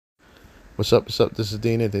What's up? What's up? This is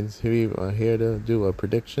Dina. We are here to do a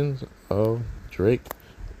predictions of Drake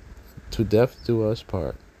to Death Do Us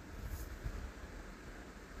Part.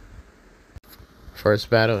 First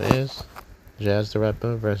battle is Jazz the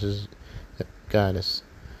Rapper versus Gattas.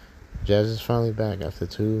 Jazz is finally back after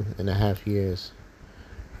 2.5 years.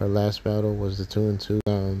 Her last battle was the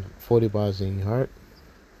 2-2 40 bars in heart.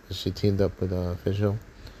 She teamed up with Official.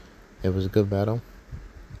 It was a good battle.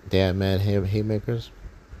 They had mad haymakers.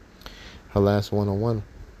 Her last one-on-one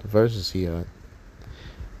versus here,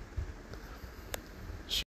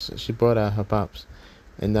 she brought out her pops,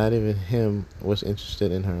 and not even him was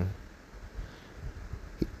interested in her.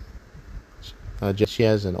 She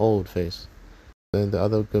has an old face. Then the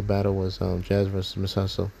other good battle was Jazz versus Miss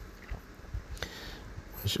Hustle,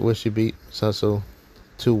 where she beat Miss Hustle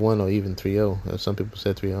 2-1 or even 3-0. Some people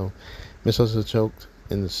said 3-0. Miss Hustle choked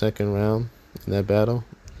in the second round in that battle,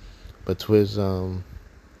 but Twiz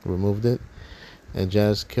removed it, and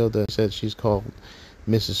Jazz killed her. She said she's called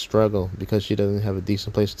Mrs. Struggle because she doesn't have a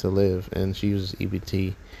decent place to live, and she uses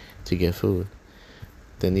EBT to get food.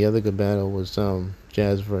 Then the other good battle was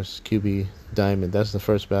Jazz versus QB Diamond. That's the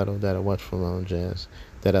first battle that I watched from Jazz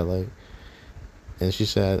that I like. And she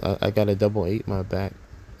said, I got a 8 my back.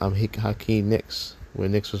 I'm Hakeem Nicks, where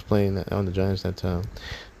Nicks was playing on the Giants that time.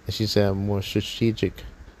 And she said, I'm more strategic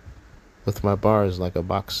with my bars like a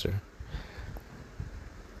boxer.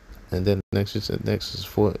 And then next is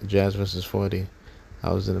Jazz versus 40.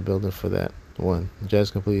 I was in the building for that one.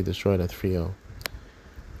 Jazz completely destroyed at 3-0.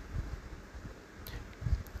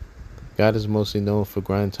 God is mostly known for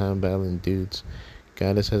grind time battling dudes.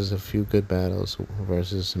 Goddess has a few good battles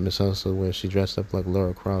versus Miss Hustle, where she dressed up like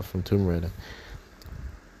Lara Croft from Tomb Raider.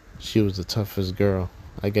 She was the toughest girl.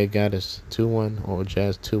 I got Goddess 2-1 or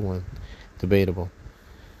Jazz 2-1. Debatable.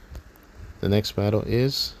 The next battle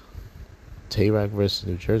is Twork versus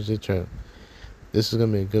New Jersey Twork. This is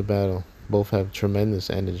going to be a good battle. Both have tremendous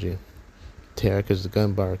energy. Twork is the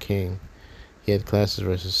gun bar king. He had classes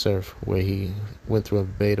versus Surf, where he went through a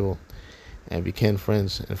battle and became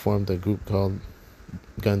friends and formed a group called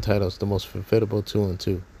Gun Titles, the most formidable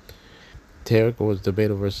 2-on-2. Twork was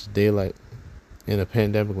debatable versus Daylight in a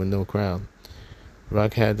pandemic with no crowd.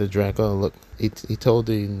 Rock had the Dracula look. He told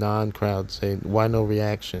the non-crowd, saying, why no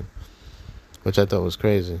reaction? Which I thought was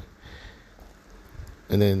crazy.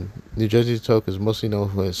 And then New Jersey Twork is mostly known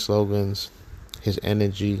for his slogans, his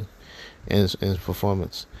energy, and his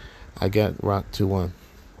performance. I got Rock 2-1.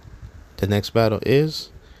 The next battle is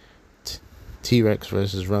Rex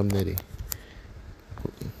vs Rum Nitty.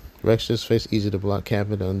 Rex just faced easy to block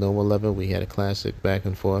Captain on normal level. We had a classic back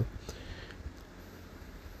and forth.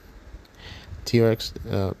 T-Rex,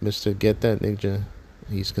 Mr. Get That Ninja,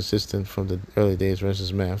 he's consistent from the early days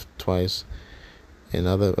versus Math twice in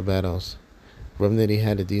other battles. Rum Nitty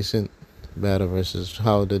had a decent battle versus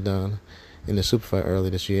Howard the Don in the super fight early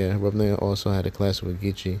this year. Rum Nitty also had a classic with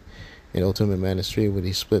Geecti in Ultimate Madness 3, where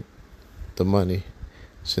he split the money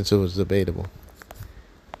since it was debatable.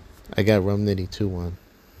 I got Rum Nitty 2-1.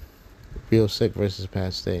 Real Skik versus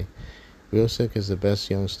Pat Stay. Real Skik is the best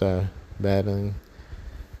young star battling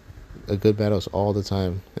a good battles all the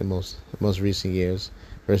time in most recent years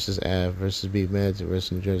versus Av versus B Meds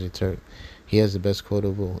versus New Jersey Twork. He has the best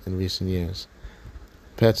quotable in recent years.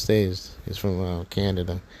 Pat Stay is from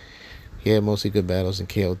Canada. He had mostly good battles in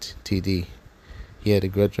KOTD. He had a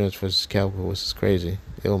grudge match versus Calco, which is crazy.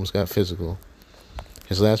 It almost got physical.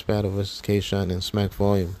 His last battle versus K-Shot in Smack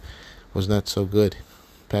Volume was not so good.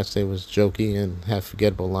 Pat Stay was jokey and had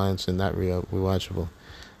forgettable lines and not rewatchable.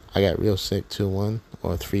 I got Real Skik 2-1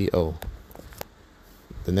 or 3-0.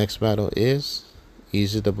 The next battle is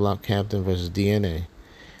Easy to Block Captain versus DNA.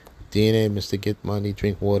 DNA, Mr. Get Money,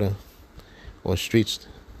 Drink Water, or Streets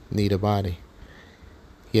Need a Body.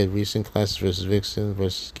 He had recent classes versus Vixen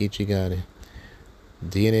versus Geecti Gotti.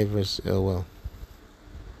 DNA versus LL,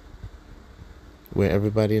 where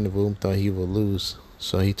everybody in the room thought he would lose,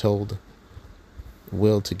 so he told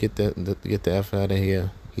Will to get the F out of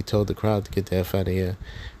here. He told the crowd to get the F out of here,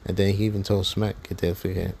 and then he even told Smack get the F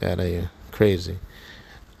out of here. Crazy.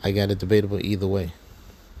 I got it debatable either way.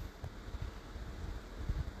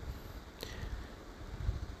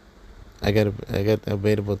 I got a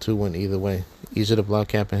debatable 2-1 either way. Easy to Block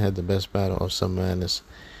Captain had the best battle of some madness.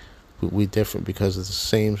 We different because it's the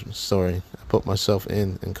same story. I put myself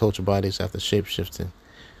in and coach bodies after shape-shifting.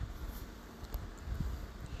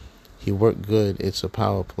 He worked good. It's a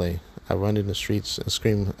power play. I run in the streets and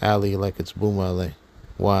scream alley like it's Boom Alley.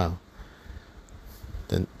 Wow.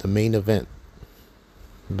 Then the main event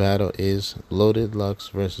battle is Loaded Lux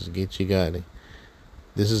versus Geecti Gotti.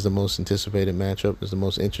 This is the most anticipated matchup. It's the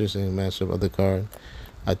most interesting matchup of the card.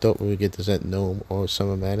 I thought we would get this at Gnome or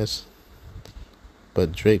Summer Madness,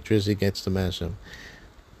 but Drake Drizzy gets the matchup.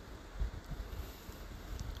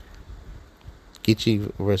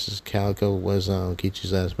 Geecti versus Calico was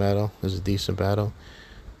Geechi's last battle. It was a decent battle,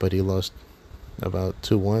 but he lost about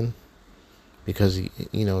 2-1 because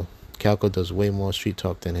Calico does way more street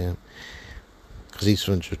talk than him because he's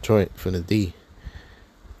from Detroit, from the D.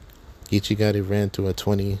 Geecti Gotti ran through a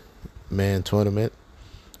 20-man tournament.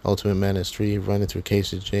 Ultimate Madness 3, running through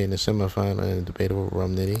KCJ in the semifinal and debatable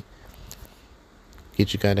Rum Nitty.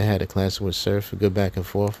 Geecti Gotti had a classic with Surf, a good back and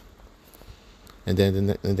forth. And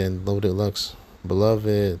then Loaded Lux,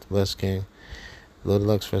 beloved Bless King. Loaded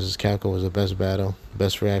Lux versus Calico was the best battle,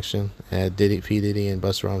 best reaction. It had P. Diddy and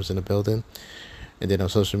Busta Rhymes in the building. And then on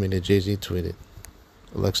social media, Jay-Z tweeted,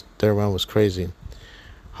 Lux third round was crazy.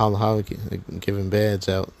 Holla giving bads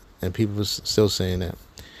out, and people was still saying that.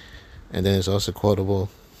 And then it's also quotable,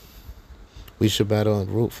 we should battle on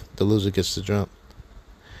roof. The loser gets the jump.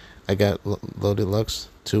 I got Loaded Lux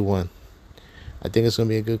 2-1. I think it's going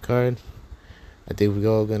to be a good card. I think we're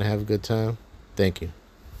all going to have a good time. Thank you.